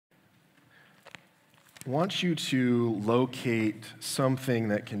I want you to locate something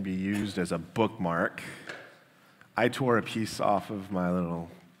that can be used as a bookmark. I tore a piece off of my little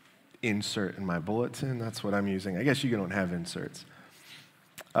insert in my bulletin. That's what I'm using. I guess you don't have inserts.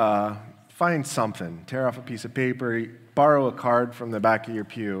 Find something. Tear off a piece of paper, borrow a card from the back of your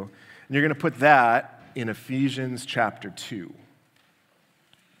pew, and you're going to put that in Ephesians chapter 2.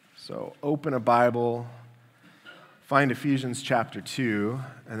 So open a Bible, find Ephesians chapter 2,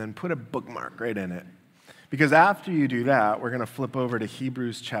 and then put a bookmark right in it. Because after you do that, we're going to flip over to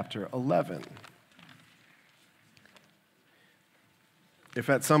Hebrews chapter 11. If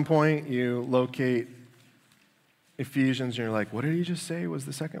at some point you locate Ephesians and you're like, what did he just say was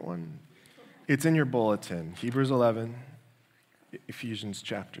the second one? It's in your bulletin, Hebrews 11, Ephesians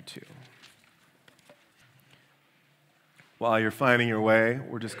chapter 2. While you're finding your way,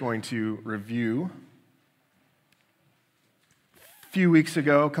 we're just going to review. A few weeks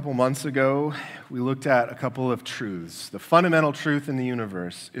ago, a couple months ago, we looked at a couple of truths. The fundamental truth in the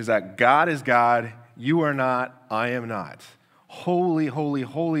universe is that God is God, you are not, I am not. Holy, holy,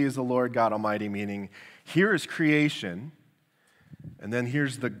 holy is the Lord God Almighty, meaning here is creation, and then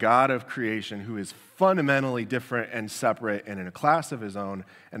here's the God of creation who is fundamentally different and separate and in a class of his own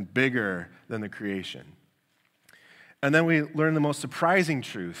and bigger than the creation. And then we learn the most surprising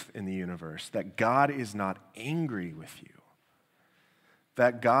truth in the universe, that God is not angry with you.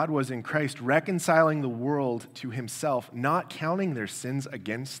 That God was in Christ reconciling the world to himself, not counting their sins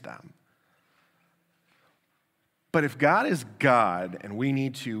against them. But if God is God and we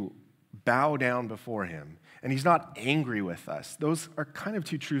need to bow down before him, and he's not angry with us, those are kind of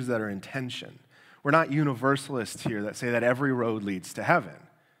two truths that are in tension. We're not universalists here that say that every road leads to heaven.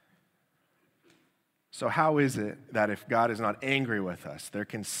 So how is it that if God is not angry with us, there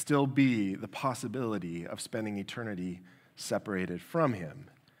can still be the possibility of spending eternity separated from him?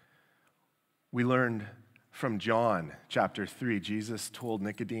 We learned from John chapter 3, Jesus told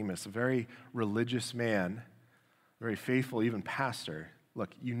Nicodemus, a very religious man, very faithful, even pastor, look,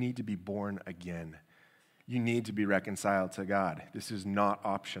 you need to be born again. You need to be reconciled to God. This is not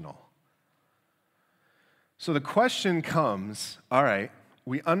optional. So the question comes, all right,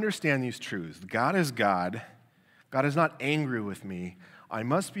 we understand these truths. God is God. God is not angry with me. I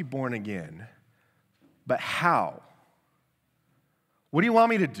must be born again. But how? What do you want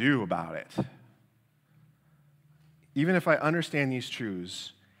me to do about it? Even if I understand these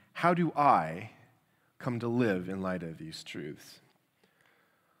truths, how do I come to live in light of these truths?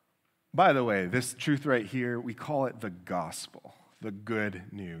 By the way, this truth right here, we call it the gospel, the good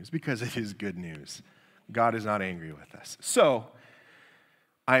news, because it is good news. God is not angry with us. So,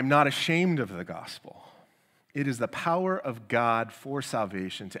 I am not ashamed of the gospel. It is the power of God for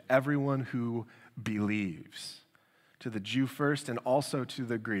salvation to everyone who believes, to the Jew first and also to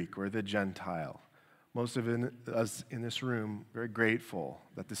the Greek or the Gentile. Most of us in this room are very grateful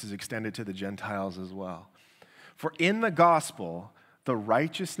that this is extended to the Gentiles as well. For in the gospel, the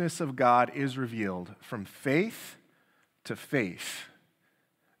righteousness of God is revealed from faith to faith,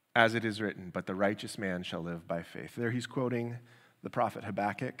 as it is written, but the righteous man shall live by faith. There he's quoting the prophet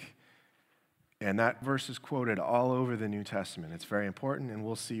Habakkuk, and that verse is quoted all over the New Testament. It's very important, and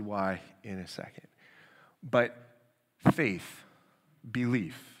we'll see why in a second. But faith,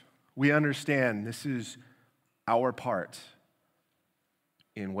 belief, we understand this is our part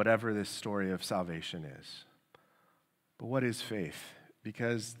in whatever this story of salvation is. But what is faith?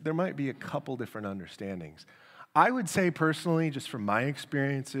 Because there might be a couple different understandings. I would say personally, just from my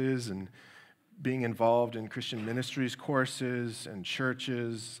experiences and being involved in Christian ministries courses and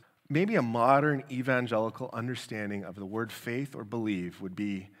churches, maybe a modern evangelical understanding of the word faith or believe would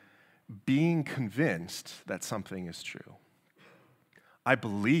be being convinced that something is true. I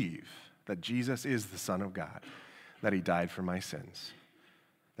believe that Jesus is the Son of God, that he died for my sins.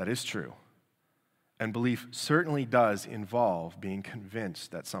 That is true. And belief certainly does involve being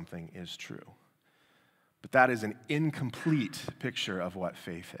convinced that something is true. But that is an incomplete picture of what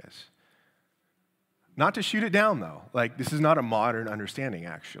faith is. Not to shoot it down, though. Like, this is not a modern understanding,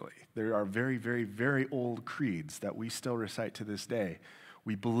 actually. There are very, very, very old creeds that we still recite to this day.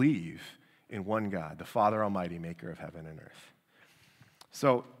 We believe in one God, the Father Almighty, maker of heaven and earth.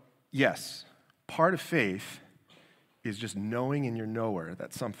 So, yes, part of faith is just knowing in your knower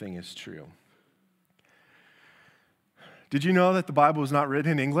that something is true. Did you know that the Bible was not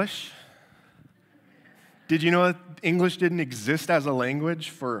written in English? Did you know that English didn't exist as a language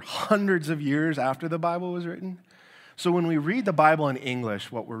for hundreds of years after the Bible was written? So when we read the Bible in English,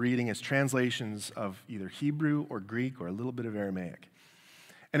 what we're reading is translations of either Hebrew or Greek or a little bit of Aramaic.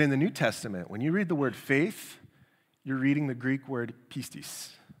 And in the New Testament, when you read the word faith, you're reading the Greek word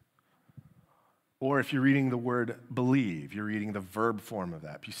pistis. Or if you're reading the word believe, you're reading the verb form of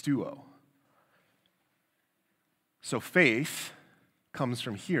that, pisteuo. So faith comes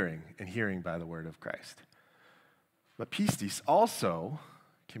from hearing, and hearing by the word of Christ. But pistis also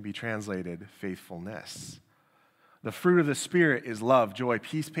can be translated faithfulness. The fruit of the Spirit is love, joy,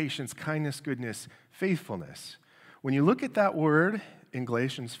 peace, patience, kindness, goodness, faithfulness. When you look at that word in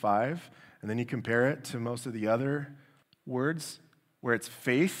Galatians 5, and then you compare it to most of the other words where it's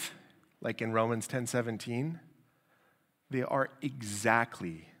faith, like in Romans 10:17, they are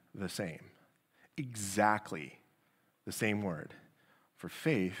exactly the same. Exactly the same word for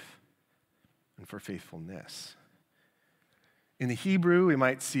faith and for faithfulness. In the Hebrew, we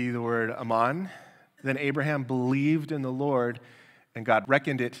might see the word aman. Then Abraham believed in the Lord, and God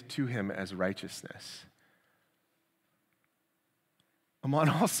reckoned it to him as righteousness. Aman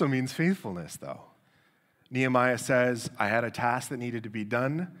also means faithfulness, though. Nehemiah says, I had a task that needed to be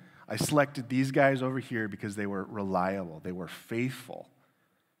done. I selected these guys over here because they were reliable. They were faithful.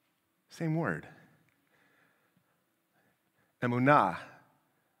 Same word. Emunah,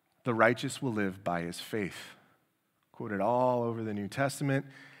 the righteous will live by his faith. Quoted all over the New Testament.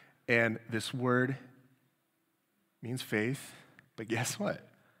 And this word means faith, but guess what?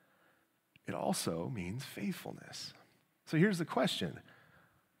 It also means faithfulness. So here's the question.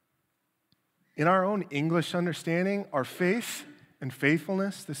 In our own English understanding, are faith and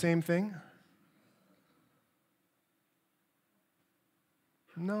faithfulness the same thing?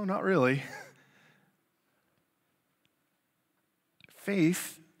 No, not really.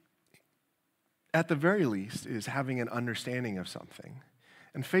 Faith, at the very least, is having an understanding of something.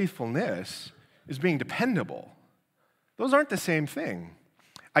 And faithfulness is being dependable. Those aren't the same thing.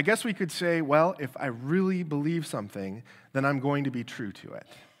 I guess we could say, well, if I really believe something, then I'm going to be true to it.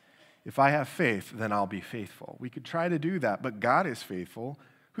 If I have faith, then I'll be faithful. We could try to do that, but God is faithful.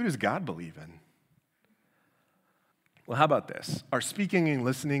 Who does God believe in? Well, how about this? Are speaking and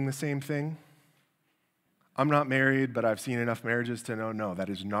listening the same thing? I'm not married, but I've seen enough marriages to know, no, that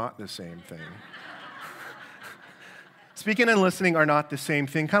is not the same thing. Speaking and listening are not the same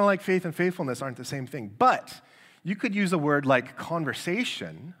thing, kind of like faith and faithfulness aren't the same thing. But you could use a word like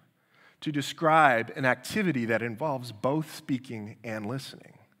conversation to describe an activity that involves both speaking and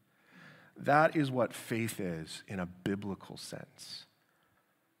listening. That is what faith is in a biblical sense.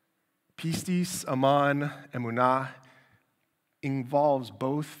 Pistis, aman, emunah involves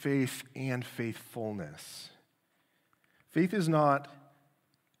both faith and faithfulness. Faith is not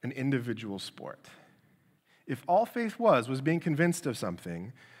an individual sport. If all faith was being convinced of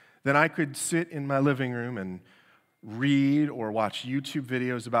something, then I could sit in my living room and read or watch YouTube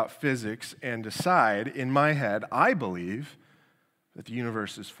videos about physics and decide in my head, I believe that the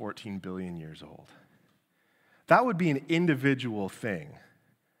universe is 14 billion years old. That would be an individual thing.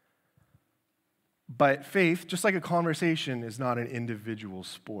 But faith, just like a conversation, is not an individual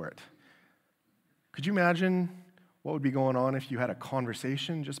sport. Could you imagine what would be going on if you had a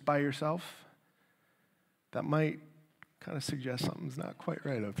conversation just by yourself? That might kind of suggest something's not quite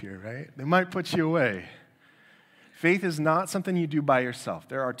right up here, right? They might put you away. Faith is not something you do by yourself.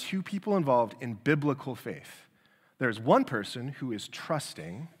 There are two people involved in biblical faith. There's one person who is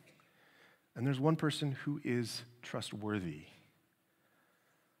trusting, and there's one person who is trustworthy.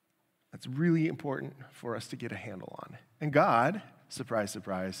 That's really important for us to get a handle on. And God, surprise,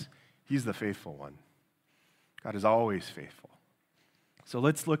 surprise, He's the faithful one. God is always faithful. So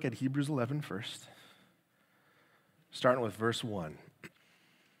let's look at Hebrews 11 first, starting with verse 1.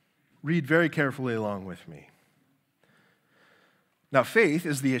 Read very carefully along with me. Now, faith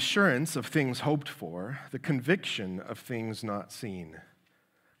is the assurance of things hoped for, the conviction of things not seen.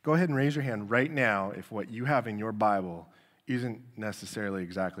 Go ahead and raise your hand right now if what you have in your Bible isn't necessarily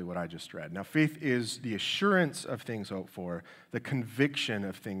exactly what I just read. Now, faith is the assurance of things hoped for, the conviction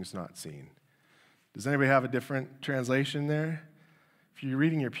of things not seen. Does anybody have a different translation there? If you're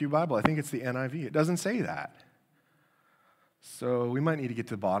reading your Pew Bible, I think it's the NIV. It doesn't say that. So we might need to get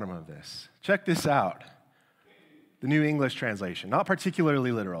to the bottom of this. Check this out. The New English Translation, not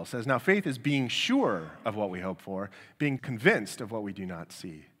particularly literal, says, now faith is being sure of what we hope for, being convinced of what we do not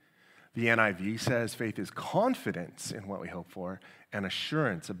see. The NIV says faith is confidence in what we hope for and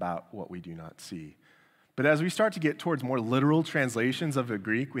assurance about what we do not see. But as we start to get towards more literal translations of the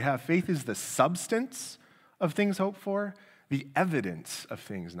Greek, we have faith is the substance of things hoped for, the evidence of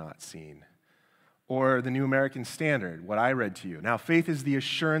things not seen. Or the New American Standard, what I read to you. Now faith is the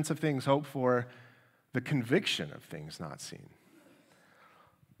assurance of things hoped for, the conviction of things not seen.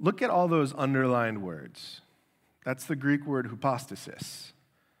 Look at all those underlined words. That's the Greek word hypostasis.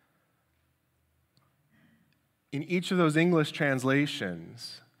 In each of those English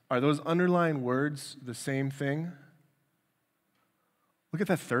translations Are those underlying words the same thing? Look at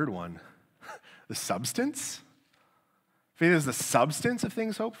that third one. The substance? Faith is the substance of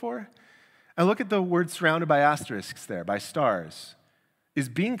things hoped for. And look at the word surrounded by asterisks there, by stars. Is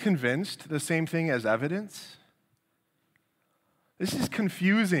being convinced the same thing as evidence? This is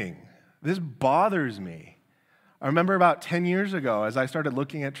confusing. This bothers me. I remember about 10 years ago as I started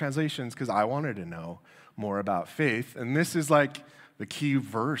looking at translations because I wanted to know more about faith. And this is like the key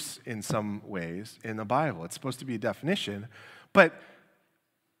verse in some ways in the Bible. It's supposed to be a definition, but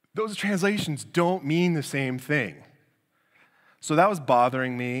those translations don't mean the same thing. So that was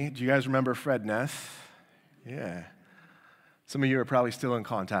bothering me. Do you guys remember Fred Neth? Yeah. Some of you are probably still in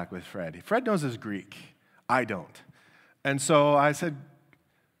contact with Fred. Fred knows his Greek. I don't. And so I said,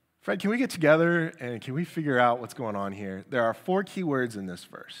 Fred, can we get together and can we figure out what's going on here? There are 4 key words in this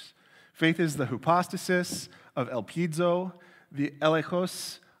verse. Faith is the hypostasis of elpizo, the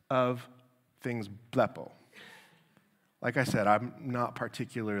elechos of things blepo. Like I said, I'm not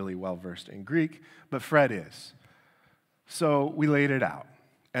particularly well-versed in Greek, but Fred is. So we laid it out,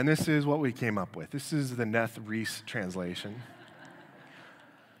 and this is what we came up with. This is the Neth Reese translation.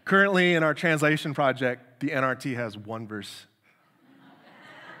 Currently, in our translation project, the NRT has 1 verse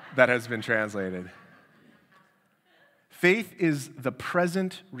that has been translated. Faith is the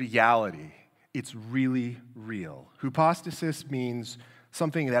present reality. It's really real. Hypostasis means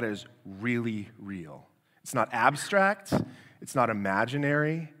something that is really real. It's not abstract. It's not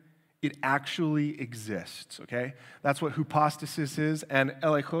imaginary. It actually exists, okay? That's what hypostasis is, and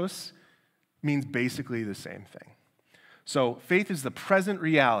elechos means basically the same thing. So faith is the present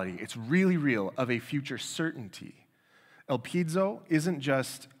reality. It's really real of a future certainty. Elpizo isn't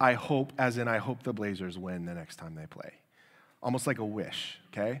just I hope, as in I hope the Blazers win the next time they play. Almost like a wish,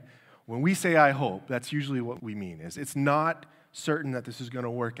 okay? When we say I hope, that's usually what we mean is it's not certain that this is going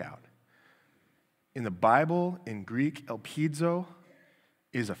to work out. In the Bible, in Greek, elpizo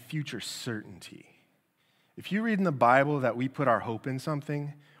is a future certainty. If you read in the Bible that we put our hope in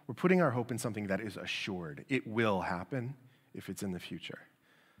something, we're putting our hope in something that is assured. It will happen if it's in the future.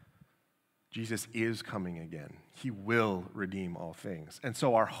 Jesus is coming again. He will redeem all things. And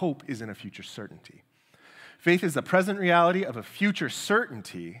so our hope is in a future certainty. Faith is the present reality of a future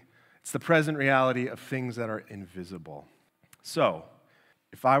certainty. It's the present reality of things that are invisible. So,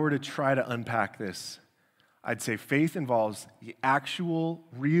 if I were to try to unpack this, I'd say faith involves the actual,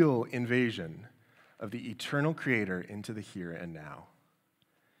 real invasion of the eternal Creator into the here and now.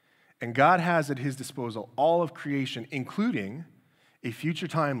 And God has at his disposal all of creation, including a future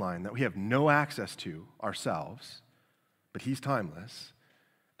timeline that we have no access to ourselves, but he's timeless.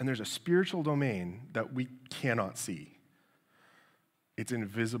 And there's a spiritual domain that we cannot see. It's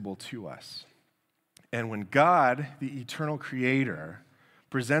invisible to us. And when God, the eternal Creator,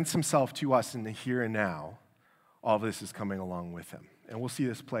 presents himself to us in the here and now, all of this is coming along with him. And we'll see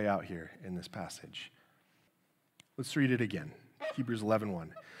this play out here in this passage. Let's read it again. Hebrews 11:1.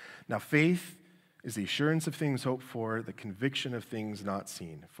 Now faith is the assurance of things hoped for, the conviction of things not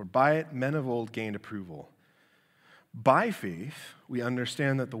seen. For by it men of old gained approval. By faith, we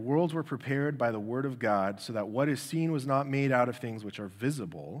understand that the worlds were prepared by the word of God, so that what is seen was not made out of things which are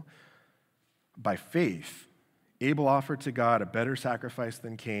visible. By faith, Abel offered to God a better sacrifice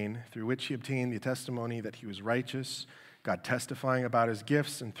than Cain, through which he obtained the testimony that he was righteous, God testifying about his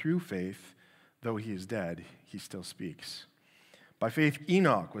gifts, and through faith, though he is dead, he still speaks. By faith,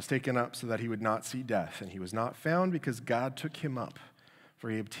 Enoch was taken up so that he would not see death, and he was not found because God took him up, for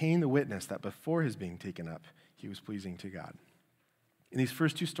he obtained the witness that before his being taken up, he was pleasing to God. In these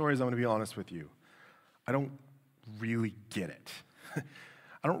first 2 stories, I'm going to be honest with you. I don't really get it.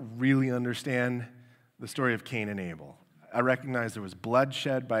 I don't really understand the story of Cain and Abel. I recognize there was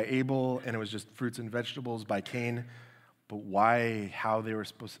bloodshed by Abel, and it was just fruits and vegetables by Cain. But why, how they were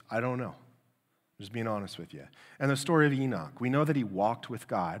supposed to, I don't know. I'm just being honest with you. And the story of Enoch. We know that he walked with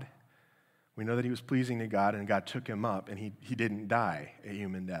God. We know that he was pleasing to God, and God took him up, and he didn't die a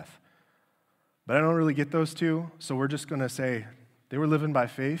human death. But I don't really get those 2, so we're just going to say they were living by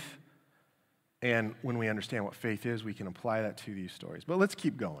faith, and when we understand what faith is, we can apply that to these stories. But let's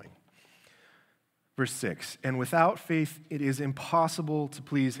keep going. Verse 6, and without faith it is impossible to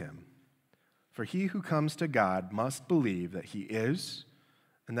please him. For he who comes to God must believe that he is,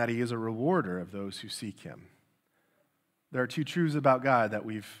 and that he is a rewarder of those who seek him. There are 2 truths about God that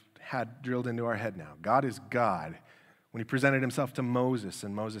we've had drilled into our head now. God is God. When he presented himself to Moses,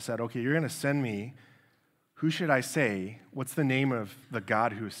 and Moses said, okay, you're going to send me. Who should I say? What's the name of the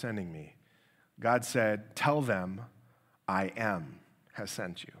God who is sending me? God said, tell them, I am has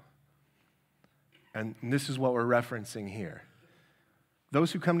sent you. And this is what we're referencing here.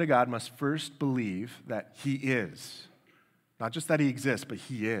 Those who come to God must first believe that he is, not just that he exists, but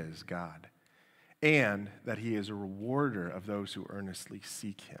he is God, and that he is a rewarder of those who earnestly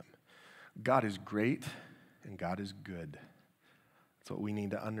seek him. God is great and God is good. That's what we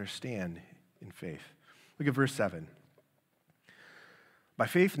need to understand in faith. Look at verse 7. By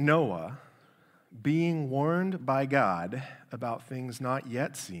faith, Noah, being warned by God about things not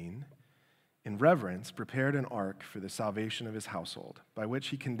yet seen, in reverence prepared an ark for the salvation of his household, by which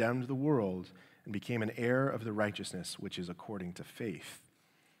he condemned the world and became an heir of the righteousness which is according to faith.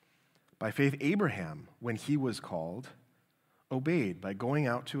 By faith, Abraham, when he was called, obeyed by going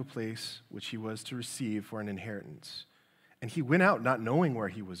out to a place which he was to receive for an inheritance. And he went out not knowing where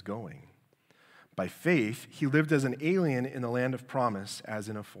he was going. By faith, he lived as an alien in the land of promise, as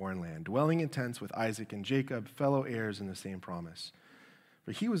in a foreign land, dwelling in tents with Isaac and Jacob, fellow heirs in the same promise.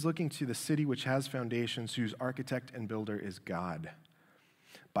 For he was looking to the city which has foundations, whose architect and builder is God.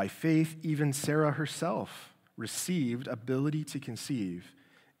 By faith, even Sarah herself received ability to conceive,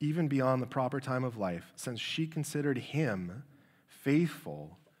 even beyond the proper time of life, since she considered him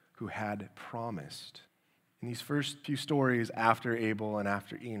faithful who had promised. In these first few stories after Abel and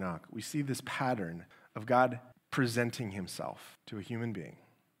after Enoch, we see this pattern of God presenting himself to a human being.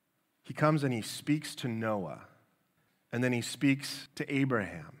 He comes and he speaks to Noah, and then he speaks to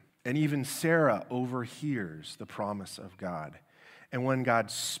Abraham, and even Sarah overhears the promise of God. And when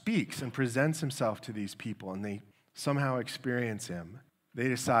God speaks and presents himself to these people and they somehow experience him, they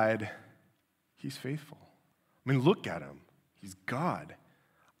decide, he's faithful. I mean, look at him. He's God.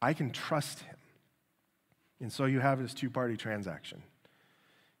 I can trust him. And so you have this two-party transaction.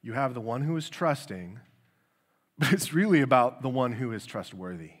 You have the one who is trusting, but it's really about the one who is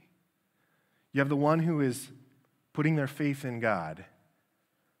trustworthy. You have the one who is putting their faith in God,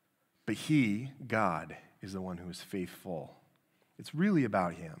 but he, God, is the one who is faithful. It's really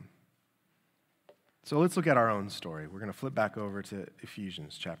about him. So let's look at our own story. We're going to flip back over to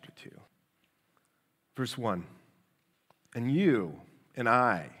Ephesians chapter 2. Verse 1. And you and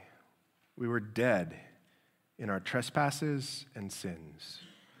I, we were dead in our trespasses and sins.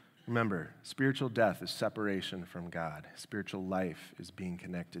 Remember, spiritual death is separation from God. Spiritual life is being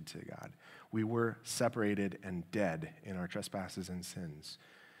connected to God. We were separated and dead in our trespasses and sins,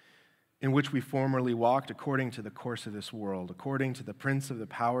 in which we formerly walked according to the course of this world, according to the prince of the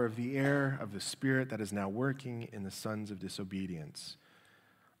power of the air, of the spirit that is now working in the sons of disobedience.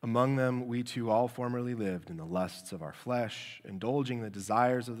 Among them, we too all formerly lived in the lusts of our flesh, indulging the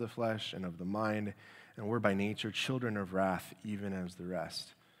desires of the flesh and of the mind, and were by nature children of wrath, even as the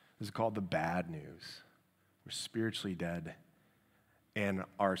rest. This is called the bad news. We're spiritually dead, and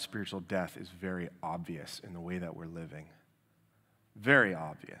our spiritual death is very obvious in the way that we're living. Very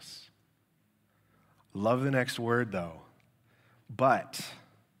obvious. Love the next word, though. But,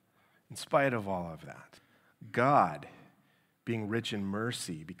 in spite of all of that, God, being rich in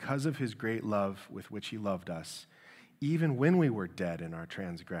mercy, because of his great love with which he loved us, even when we were dead in our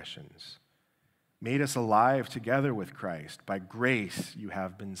transgressions, made us alive together with Christ. By grace you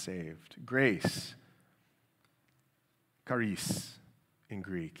have been saved. Grace, charis in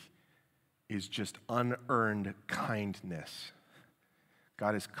Greek, is just unearned kindness.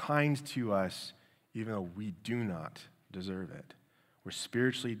 God is kind to us even though we do not deserve it. We're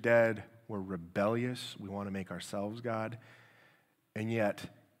spiritually dead. We're rebellious. We want to make ourselves God. And yet,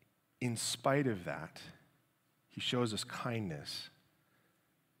 in spite of that, he shows us kindness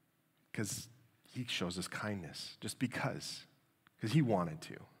because he shows us kindness just because he wanted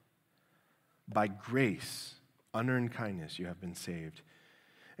to. By grace, unearned kindness, you have been saved.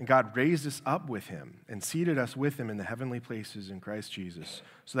 And God raised us up with him and seated us with him in the heavenly places in Christ Jesus,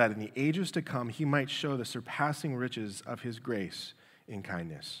 so that in the ages to come he might show the surpassing riches of his grace in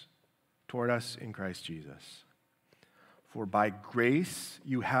kindness toward us in Christ Jesus. For by grace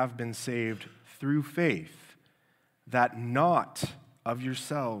you have been saved through faith, that not of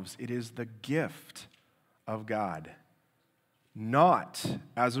yourselves, it is the gift of God, not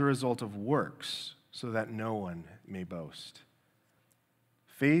as a result of works, so that no one may boast.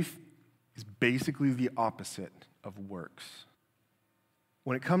 Faith is basically the opposite of works.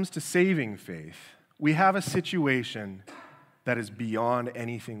 When it comes to saving faith, we have a situation that is beyond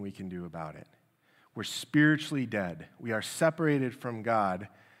anything we can do about it. We're spiritually dead. We are separated from God.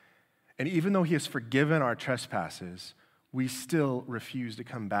 And even though he has forgiven our trespasses, we still refuse to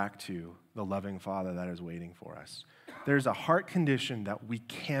come back to the loving Father that is waiting for us. There's a heart condition that we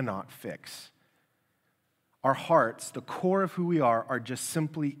cannot fix. Our hearts, the core of who we are just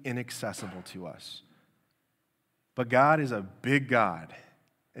simply inaccessible to us. But God is a big God,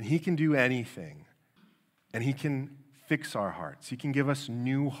 and he can do anything, and he can fix our hearts. He can give us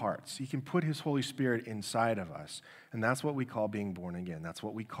new hearts. He can put his Holy Spirit inside of us. And that's what we call being born again. That's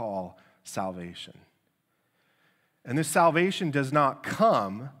what we call salvation. And this salvation does not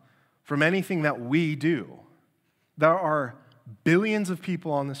come from anything that we do. There are billions of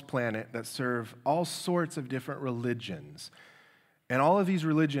people on this planet that serve all sorts of different religions. And all of these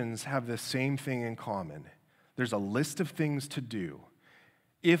religions have the same thing in common. There's a list of things to do.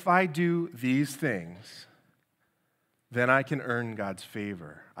 If I do these things, then I can earn God's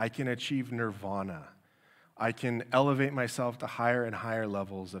favor. I can achieve nirvana. I can elevate myself to higher and higher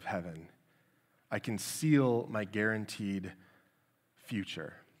levels of heaven. I can seal my guaranteed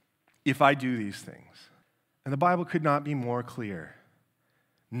future if I do these things. And the Bible could not be more clear.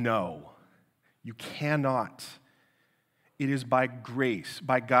 No, you cannot. It is by grace,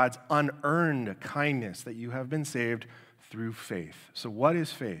 by God's unearned kindness that you have been saved through faith. So what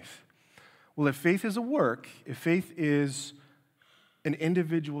is faith? Well, if faith is a work, if faith is an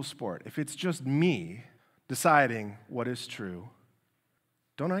individual sport, if it's just me deciding what is true,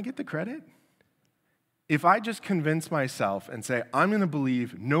 don't I get the credit? If I just convince myself and say, I'm going to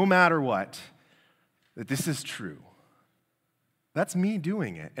believe no matter what, that this is true, that's me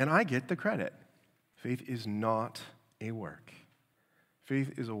doing it, and I get the credit. Faith is not a work.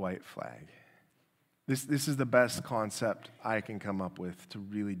 Faith is a white flag. This is the best concept I can come up with to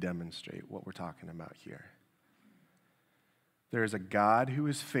really demonstrate what we're talking about here. There is a God who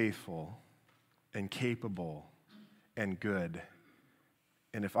is faithful and capable and good.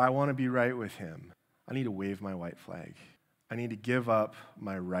 And if I want to be right with him, I need to wave my white flag. I need to give up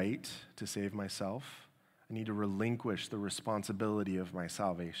my right to save myself. I need to relinquish the responsibility of my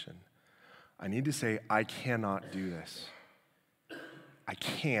salvation. I need to say, I cannot do this. I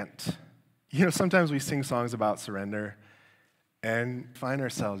can't. You know, sometimes we sing songs about surrender and find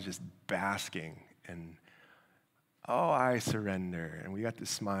ourselves just basking and, oh, I surrender. And we got this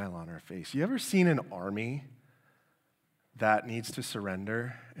smile on our face. You ever seen an army that needs to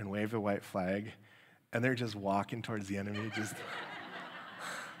surrender and wave the white flag, and they're just walking towards the enemy, just,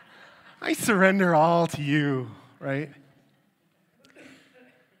 I surrender all to you, right?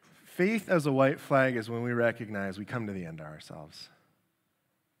 Faith as a white flag is when we recognize we come to the end of ourselves.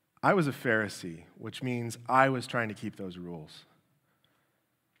 I was a Pharisee, which means I was trying to keep those rules.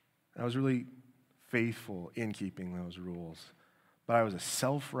 I was really faithful in keeping those rules, but I was a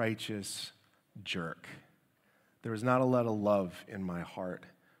self-righteous jerk. There was not a lot of love in my heart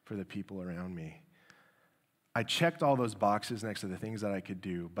for the people around me. I checked all those boxes next to the things that I could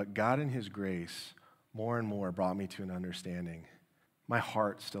do, but God in his grace more and more brought me to an understanding. My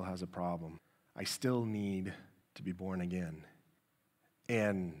heart still has a problem. I still need to be born again.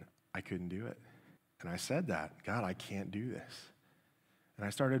 And I couldn't do it. And I said that, God, I can't do this. And I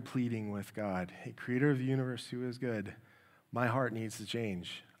started pleading with God, hey, creator of the universe who is good, my heart needs to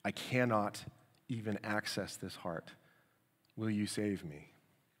change. I cannot even access this heart. Will you save me?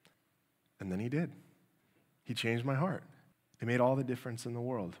 And then he did. He changed my heart. It made all the difference in the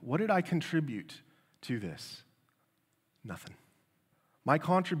world. What did I contribute to this? Nothing. My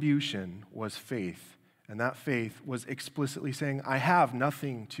contribution was faith. And that faith was explicitly saying, I have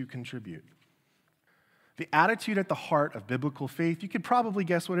nothing to contribute. The attitude at the heart of biblical faith, you could probably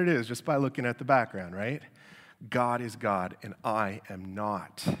guess what it is just by looking at the background, right? God is God, and I am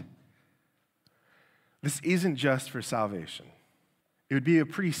not. This isn't just for salvation. It would be a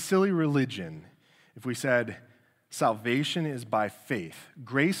pretty silly religion if we said salvation is by faith,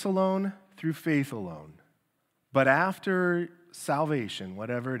 grace alone through faith alone. But after salvation,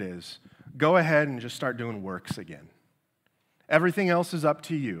 whatever it is, go ahead and just start doing works again. Everything else is up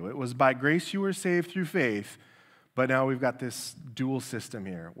to you. It was by grace you were saved through faith, but now we've got this dual system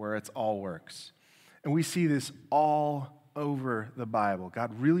here where it's all works. And we see this all over the Bible.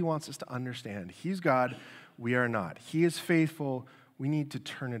 God really wants us to understand he's God, we are not. He is faithful, we need to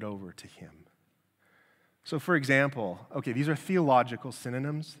turn it over to him. So for example, okay, these are theological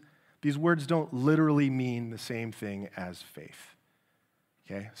synonyms. These words don't literally mean the same thing as faith.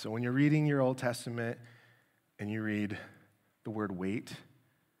 Okay, so when you're reading your Old Testament and you read the word wait,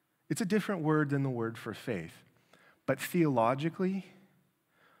 it's a different word than the word for faith. But theologically,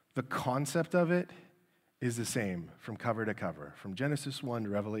 the concept of it is the same from cover to cover. From Genesis 1 to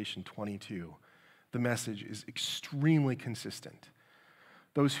Revelation 22, the message is extremely consistent.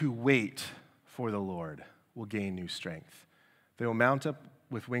 Those who wait for the Lord will gain new strength. They will mount up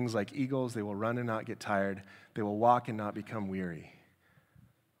with wings like eagles. They will run and not get tired. They will walk and not become weary.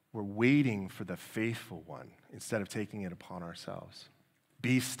 We're waiting for the faithful one instead of taking it upon ourselves.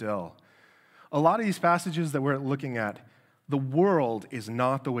 Be still. A lot of these passages that we're looking at, the world is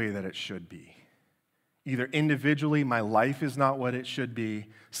not the way that it should be. Either individually, my life is not what it should be,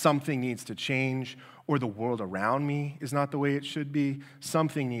 something needs to change, or the world around me is not the way it should be,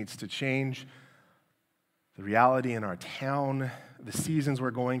 something needs to change. The reality in our town, the seasons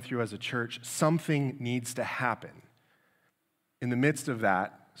we're going through as a church, something needs to happen. In the midst of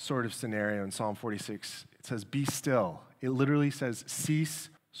that sort of scenario in Psalm 46, it says, be still. It literally says, cease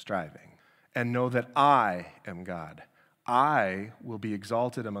striving and know that I am God. I will be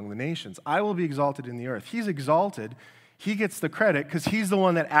exalted among the nations. I will be exalted in the earth. He's exalted. He gets the credit because he's the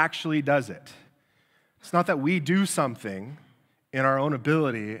one that actually does it. It's not that we do something in our own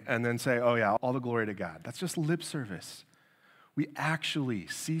ability and then say, oh yeah, all the glory to God. That's just lip service. We actually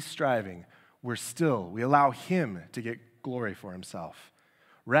cease striving. We allow him to get glory for himself.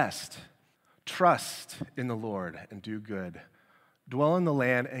 Rest, trust in the Lord and do good. Dwell in the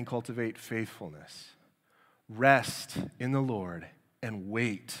land and cultivate faithfulness. Rest in the Lord and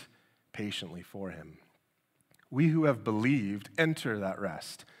wait patiently for him. We who have believed enter that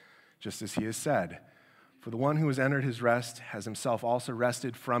rest, just as he has said. For the one who has entered his rest has himself also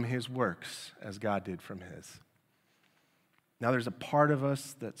rested from his works, as God did from his. Now there's a part of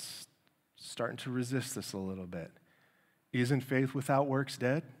us that's starting to resist this a little bit. Isn't faith without works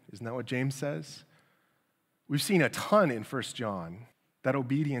dead? Isn't that what James says? We've seen a ton in 1 John that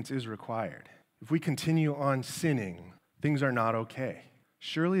obedience is required. If we continue on sinning, things are not okay.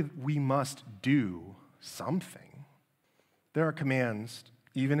 Surely we must do something. There are commands,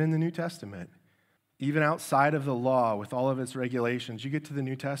 even in the New Testament, even outside of the law with all of its regulations. You get to the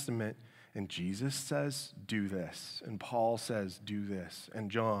New Testament and Jesus says, do this. And Paul says, do this. And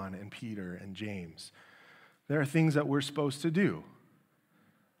John and Peter and James. There are things that we're supposed to do.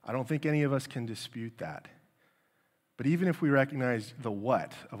 I don't think any of us can dispute that. But even if we recognize the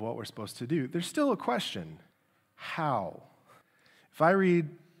what of what we're supposed to do, there's still a question. How? If I read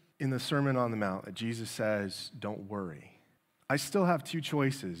in the Sermon on the Mount that Jesus says, don't worry, I still have two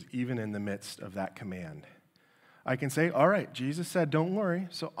choices, even in the midst of that command. I can say, all right, Jesus said, don't worry,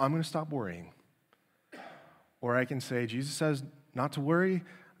 so I'm going to stop worrying. Or I can say, Jesus says not to worry,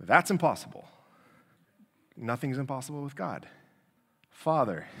 that's impossible. Nothing's impossible with God.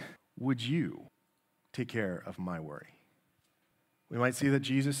 Father, would you take care of my worry? We might see that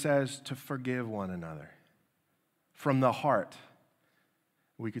Jesus says to forgive one another from the heart.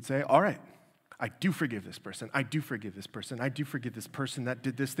 We could say, all right, I do forgive this person. I do forgive this person. I do forgive this person that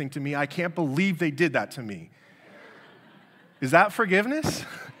did this thing to me. I can't believe they did that to me. Is that forgiveness?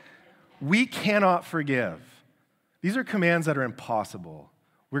 We cannot forgive. These are commands that are impossible.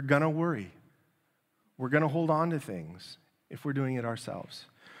 We're going to worry. We're going to hold on to things if we're doing it ourselves.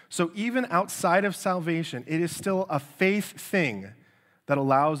 So even outside of salvation, it is still a faith thing that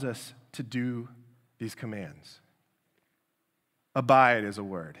allows us to do these commands. Abide is a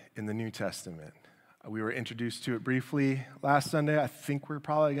word in the New Testament. We were introduced to it briefly last Sunday. I think we're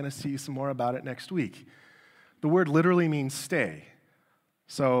probably going to see some more about it next week. The word literally means stay.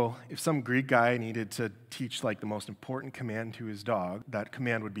 So if some Greek guy needed to teach like the most important command to his dog, that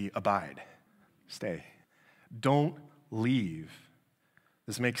command would be abide, stay. Don't leave.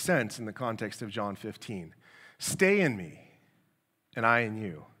 This makes sense in the context of John 15. Stay in me, and I in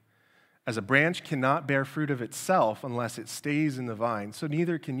you. As a branch cannot bear fruit of itself unless it stays in the vine, so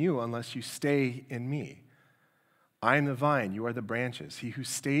neither can you unless you stay in me. I am the vine, you are the branches. He who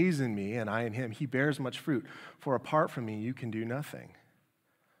stays in me and I in him, he bears much fruit, for apart from me you can do nothing.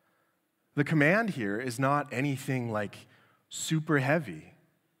 The command here is not anything like super heavy.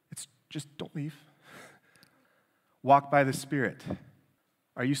 It's just don't leave. Walk by the Spirit.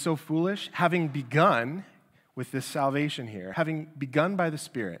 Are you so foolish? Having begun with this salvation here, having begun by the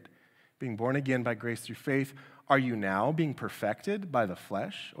Spirit, being born again by grace through faith, are you now being perfected by the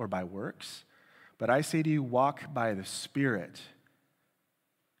flesh or by works? But I say to you, walk by the Spirit.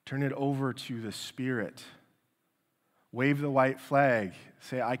 Turn it over to the Spirit. Wave the white flag.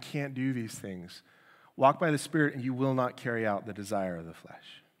 Say, I can't do these things. Walk by the Spirit and you will not carry out the desire of the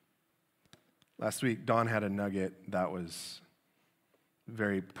flesh. Last week, Don had a nugget that was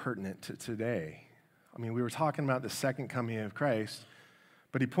very pertinent to today. I mean, we were talking about the second coming of Christ,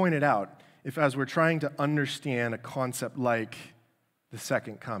 but he pointed out, if as we're trying to understand a concept like the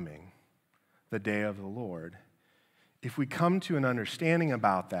second coming, the day of the Lord, if we come to an understanding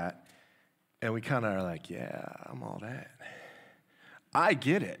about that, and we kind of are like, yeah, I'm all that. I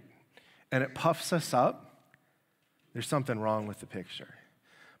get it. And it puffs us up, there's something wrong with the picture.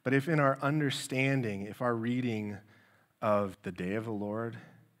 But if in our understanding, if our reading of the day of the Lord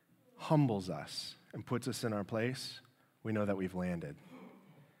humbles us and puts us in our place, we know that we've landed.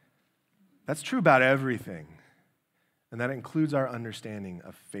 That's true about everything, and that includes our understanding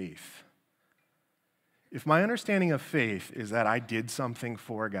of faith. If my understanding of faith is that I did something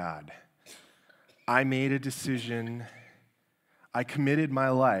for God, I made a decision, I committed my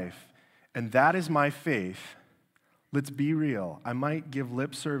life, and that is my faith, let's be real. I might give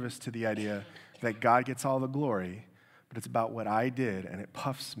lip service to the idea that God gets all the glory, but it's about what I did, and it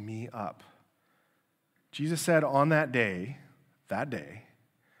puffs me up. Jesus said on that day,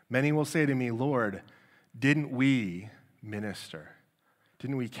 many will say to me, Lord, didn't we minister?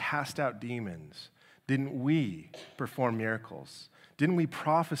 Didn't we cast out demons? Didn't we perform miracles? Didn't we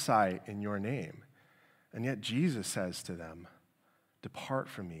prophesy in your name? And yet Jesus says to them, depart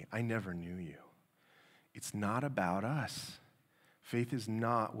from me, I never knew you. It's not about us. Faith is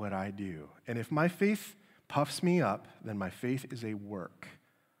not what I do. And if my faith puffs me up, then my faith is a work.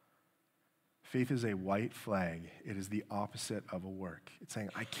 Faith is a white flag. It is the opposite of a work. It's saying,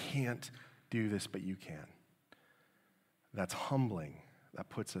 I can't do this, but you can. That's humbling. That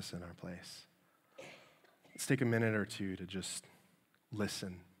puts us in our place. Let's take a minute or two to just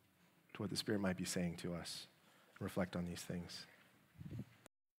listen to what the Spirit might be saying to us. Reflect on these things.